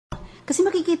Kasi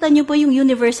makikita nyo po yung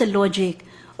universal logic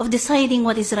of deciding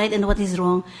what is right and what is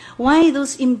wrong, why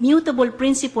those immutable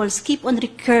principles keep on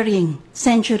recurring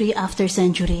century after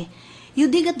century. You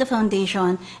dig at the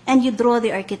foundation and you draw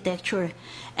the architecture.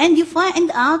 And you find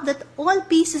out that all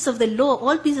pieces of the law,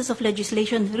 all pieces of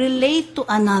legislation relate to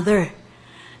another.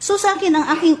 So sa akin, ang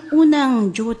aking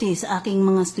unang duty sa aking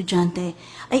mga estudyante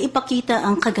ay ipakita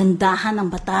ang kagandahan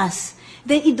ng batas.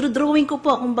 Then, i-drawing ko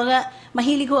po, kumbaga,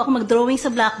 mahilig ko ako mag-drawing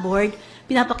sa blackboard,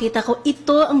 pinapakita ko,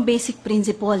 ito ang basic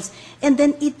principles. And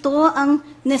then, ito ang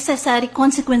necessary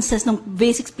consequences ng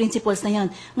basic principles na yan.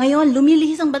 Ngayon,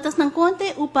 lumilihis ang batas ng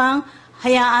konti upang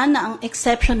hayaan na ang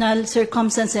exceptional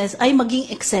circumstances ay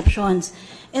maging exceptions.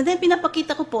 And then,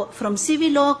 pinapakita ko po, from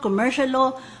civil law, commercial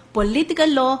law, political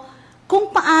law,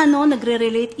 kung paano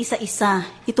nagre-relate isa-isa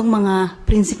itong mga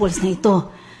principles na ito.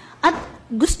 At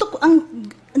gusto ko, ang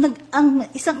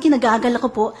isang kinagagala ko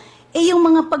po, yung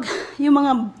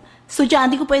mga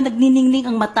estudyante ko po ay nagniningning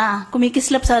ang mata,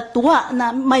 kumikislap sa tuwa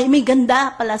na may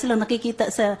ganda pala silang nakikita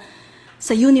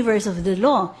sa universe of the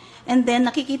law. And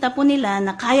then nakikita po nila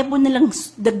na kaya po nilang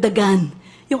dagdagan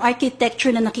yung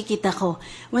architecture na nakikita ko.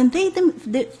 When they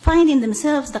find in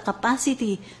themselves the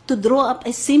capacity to draw up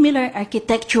a similar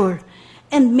architecture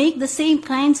and make the same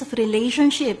kinds of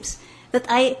relationships that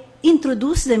I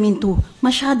introduce them into,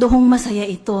 masyado hong masaya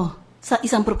ito sa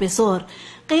isang profesor.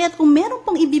 Kaya kung meron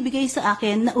pong ibibigay sa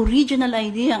akin na original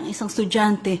idea ang isang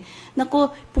estudyante, naku,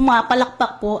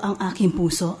 pumapalakpak po ang aking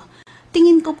puso.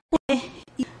 Tingin ko po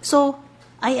so,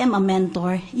 I am a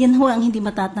mentor. Yan ho ang hindi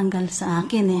matatanggal sa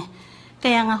akin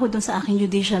Kaya nga ho dun sa aking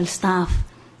judicial staff,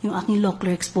 yung aking law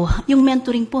clerks po, yung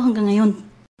mentoring po hanggang ngayon,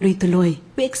 tuloy-tuloy.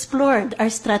 We explored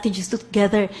our strategies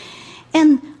together.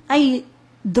 And I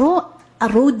draw a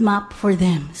roadmap for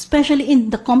them, especially in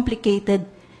the complicated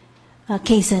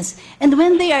cases. And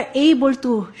when they are able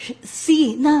to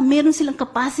see na meron silang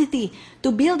capacity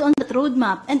to build on that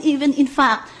roadmap and even, in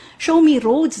fact, show me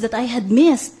roads that I had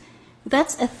missed,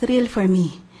 that's a thrill for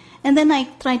me. And then I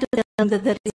try to tell them that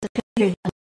there is a career.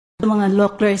 Mga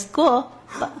law clerks ko,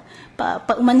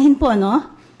 paumanhin po, 4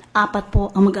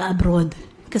 po ang mag-abroad.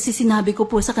 Kasi sinabi ko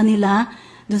po sa kanila,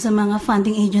 doon sa mga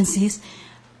funding agencies,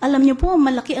 alam niyo po,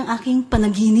 malaki ang aking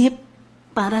panaginip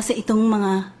para sa itong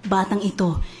mga batang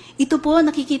ito. Ito po,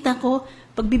 nakikita ko,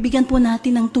 pagbibigyan po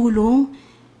natin ng tulong,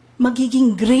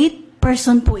 magiging great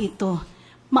person po ito.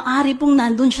 Maari pong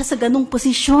nandun siya sa ganung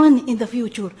posisyon in the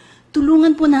future.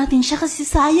 Tulungan po natin siya kasi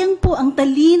sayang po ang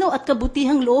talino at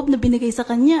kabutihang loob na binigay sa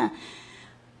kanya.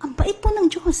 Ang bait po ng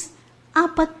Diyos.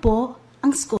 4 po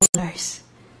ang scholars.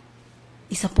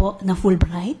 1 po na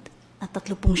Fulbright at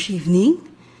 3 pong Chevening,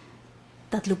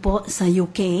 3 po sa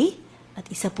UK, at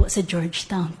 1 po sa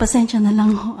Georgetown. Pasensya na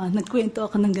lang ho, nagkwento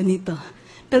ako ng ganito.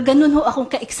 Pero ganun ho akong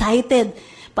ka-excited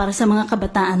para sa mga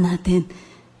kabataan natin.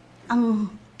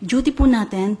 Ang duty po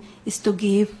natin is to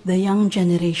give the young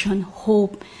generation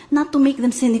hope, not to make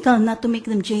them cynical, not to make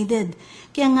them jaded.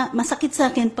 Kaya nga, masakit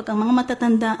sa akin pag ang mga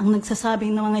matatanda ang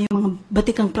nagsasabing ng mga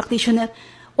batikang practitioner,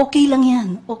 okay lang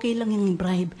yung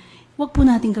bribe. Huwag po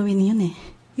natin gawin yun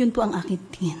Yun po ang aking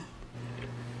tingin.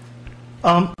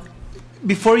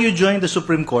 Before you joined the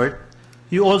Supreme Court,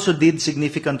 you also did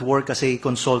significant work as a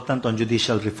consultant on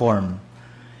judicial reform.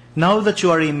 Now that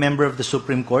you are a member of the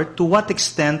Supreme Court, to what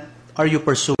extent are you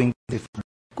pursuing reform?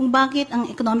 Kung bakit ang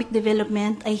economic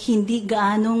development ay hindi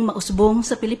gaanong mausbong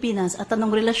sa Pilipinas at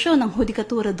anong relasyon ng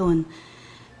hudikatura doon,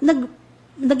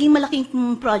 naging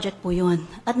malaking project po yun.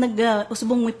 At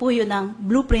nag-usbong po yun ng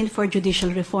Blueprint for Judicial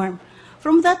Reform.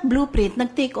 From that blueprint,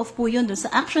 nag-take off po yun doon sa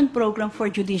Action Program for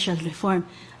Judicial Reform.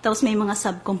 Tapos may mga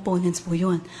subcomponents po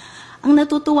yun. Ang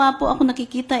natutuwa po ako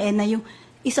nakikita na yung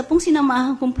isa pong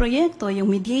sinamahan kong proyekto, yung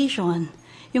mediation,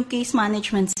 yung case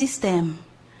management system,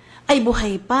 ay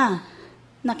buhay pa.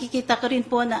 Nakikita ko rin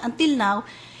po na until now,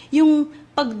 yung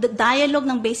pag-dialogue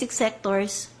ng basic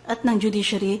sectors at ng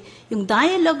judiciary, yung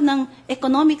dialogue ng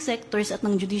economic sectors at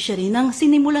ng judiciary, nang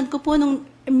sinimulan ko po noong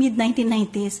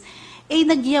mid-1990s,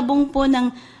 nagyabong po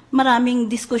ng maraming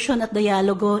diskusyon at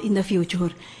dialogo in the future.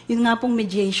 Yun nga pong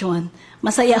mediation.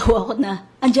 Masaya ho ako na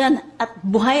andyan at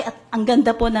buhay at ang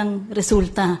ganda po ng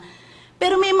resulta.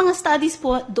 Pero may mga studies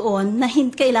po doon na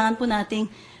kailangan po nating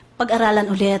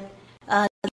pag-aralan ulit.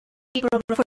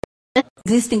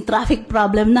 Existing traffic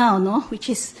problem now, which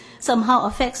is somehow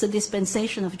affects the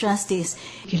dispensation of justice.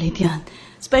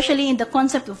 Especially in the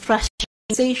concept of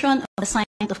frustration of the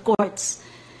assignment of courts.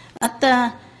 At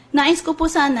nais ko po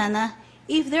sana na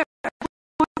if there are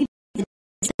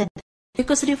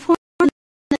because reform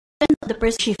is the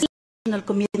institutional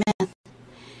commitment.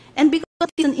 And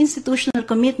because it's an institutional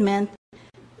commitment,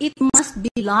 it must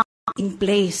be locked in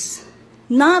place.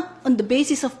 not on the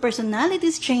basis of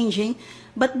personalities changing,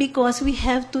 but because we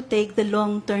have to take the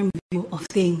long-term view of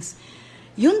things.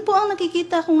 Yun po ang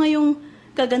nakikita ko ngayong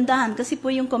kagandahan kasi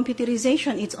po yung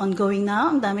computerization, it's ongoing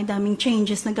now. Ang dami-daming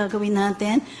changes na gagawin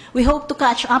natin. We hope to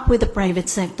catch up with the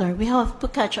private sector. We hope to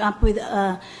catch up with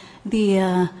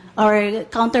our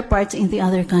counterparts in the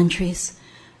other countries.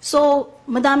 So,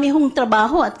 madami hong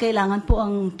trabaho at kailangan po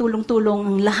ang tulong-tulong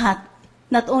ang lahat.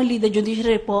 Not only the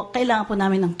judiciary po, kailangan po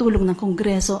namin ng tulong ng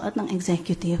Kongreso at ng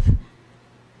executive.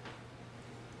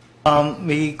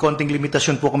 May konting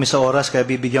limitasyon po kami sa oras, kaya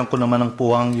bibigyan ko naman ng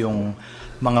puwang yung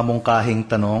mga mungkahing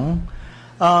tanong.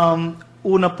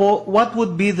 Una po, what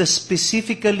would be the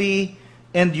specifically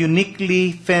and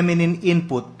uniquely feminine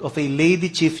input of a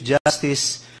lady Chief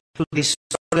Justice to this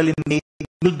historically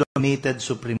male-dominated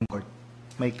Supreme Court?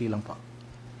 Maikli lang po.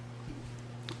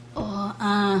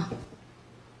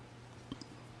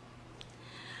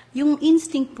 Yung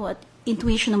instinct po at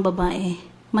intuition ng babae,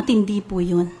 matindi po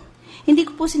yun. Hindi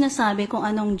ko po sinasabi kung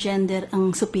anong gender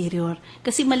ang superior.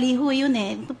 Kasi maliho yun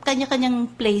eh.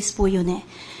 Kanya-kanyang place po yun eh.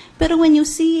 Pero when you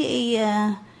see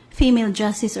a female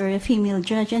justice or a female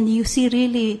judge and you see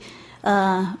really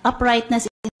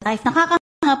uprightness in life,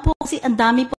 nakakahanga po kasi ang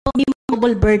dami po, may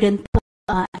moral burden po.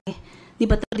 Di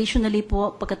ba traditionally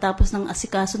po, pagkatapos ng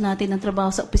asikaso natin ng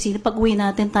trabaho sa opisina, pag-uwi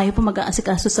natin, tayo po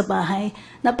mag-aasikaso sa bahay.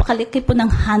 Napakalaki po ng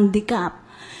handicap.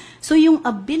 So yung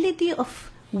ability of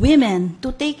women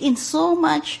to take in so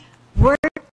much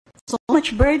work, so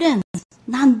much burdens,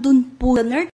 nandun po, the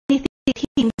nerd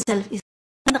himself is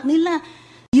anak nila,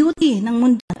 beauty ng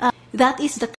mundo. That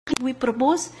is the kind we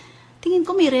propose. Tingin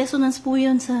ko may resonance po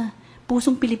yun sa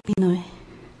pusong Pilipino eh.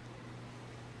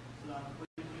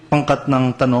 Pangkat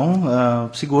ng tanong,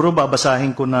 siguro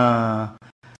babasahin ko na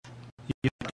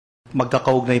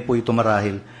magkakaugnay po ito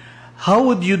marahil. How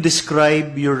would you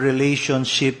describe your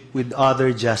relationship with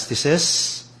other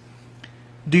justices?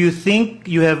 Do you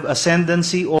think you have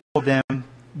ascendancy over them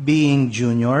being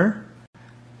junior?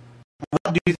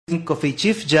 What do you think of a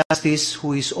Chief Justice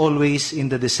who is always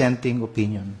in the dissenting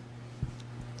opinion?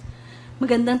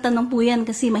 Magandang tanong po yan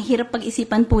kasi mahirap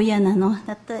pag-isipan po yan, ano?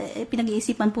 At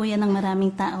pinag-iisipan po yan ng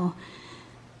maraming tao.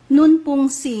 Noon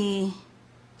pong si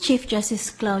Chief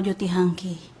Justice Claudio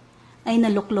Tihanki ay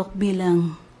naluklok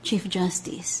bilang Chief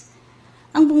Justice,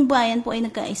 ang buong bayan po ay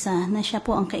nagkaisa na siya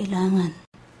po ang kailangan.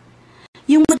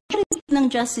 Yung majority ng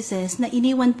justices na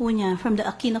iniwan po niya from the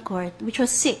Aquino Court, which was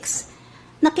 6,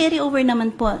 na-carry over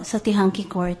naman po sa Tihanki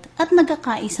Court at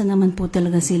nagkakaisa naman po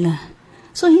talaga sila.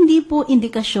 So, hindi po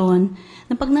indikasyon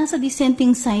na pag nasa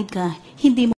dissenting side ka,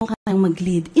 hindi mo kayang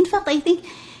mag-lead. In fact, I think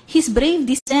his brave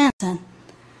dissent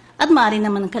at maaari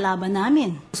naman ang kalaban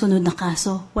namin. Sunod na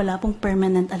kaso, wala pong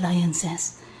permanent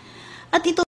alliances. At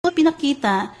ito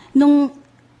pinakita nung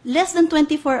less than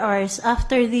 24 hours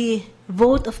after the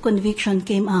vote of conviction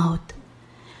came out.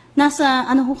 Nasa,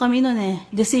 ano ho kami nun eh,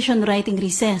 decision writing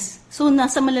recess. So,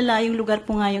 nasa malalayong lugar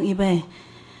po nga yung iba eh.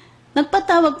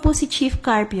 Nagpatawag po si Chief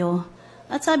Carpio.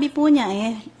 At sabi po niya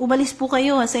umalis po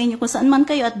kayo sa inyo kung saan man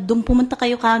kayo at doon pumunta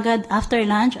kayo kagad after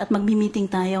lunch at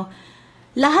magmi-meeting tayo.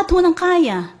 Lahat ho ng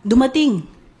kaya, dumating.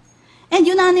 And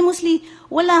unanimously,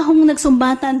 wala hong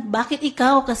nagsumbatan, bakit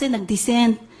ikaw kasi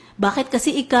nag-dissent? Bakit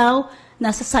kasi ikaw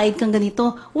nasa side kang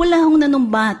ganito? Wala hong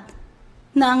nanumbat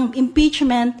na ang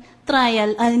impeachment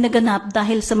trial ay naganap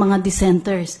dahil sa mga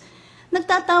dissenters.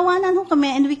 Nagtatawanan ho kami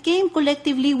and we came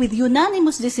collectively with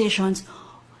unanimous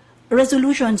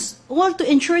resolutions, all to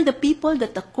ensure the people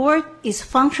that the court is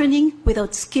functioning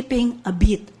without skipping a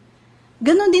beat.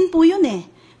 Ganon din po yun eh.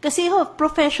 Kasi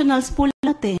professionals po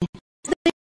lahat eh.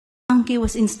 The monkey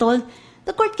was installed,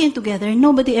 the court came together,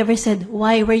 nobody ever said,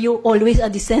 why were you always a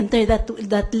dissenter that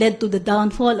led to the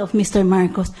downfall of Mr.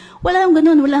 Marcos? Wala hong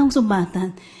ganon, wala hong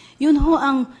sumbatan. Yun ho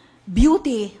ang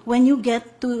beauty when you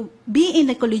get to be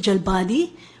in a collegial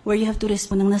body where you have to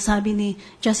respond. Ang nasabi ni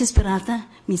Justice Peralta,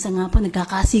 minsan nga po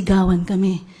nagkakasigawan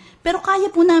kami. Pero kaya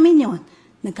po namin yon.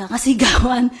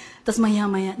 Nagkakasigawan, tapos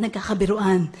maya-maya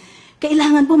nagkakabiruan.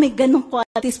 Kailangan po may ganong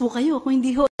qualities po kayo. Kung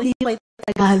hindi ho, hindi po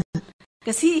tagal.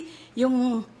 Kasi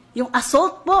yung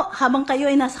assault po, habang kayo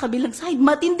ay nasa kabilang side,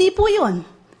 matindi po yon.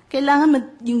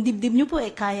 Kailangan yung dibdib nyo po,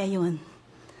 kaya yon.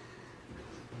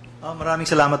 Maraming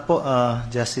salamat po,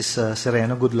 Justice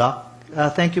Sereno. Good luck.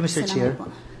 Thank you, Mr. Chair. Po.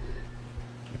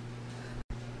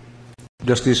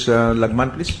 Justice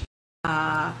Lagman, please.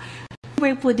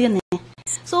 Where po din eh.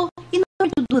 So, in order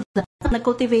to do that,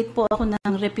 nag-cultivate po ako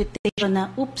ng reputation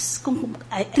na, oops,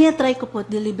 tinatry ko po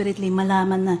deliberately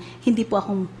malaman na hindi po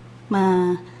akong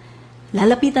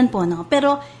lalapitan po. No?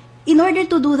 Pero, in order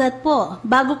to do that po,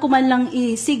 bago ko man lang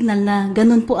i-signal na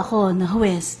ganun po ako na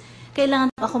huwes, kailangan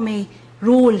po ako may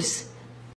rules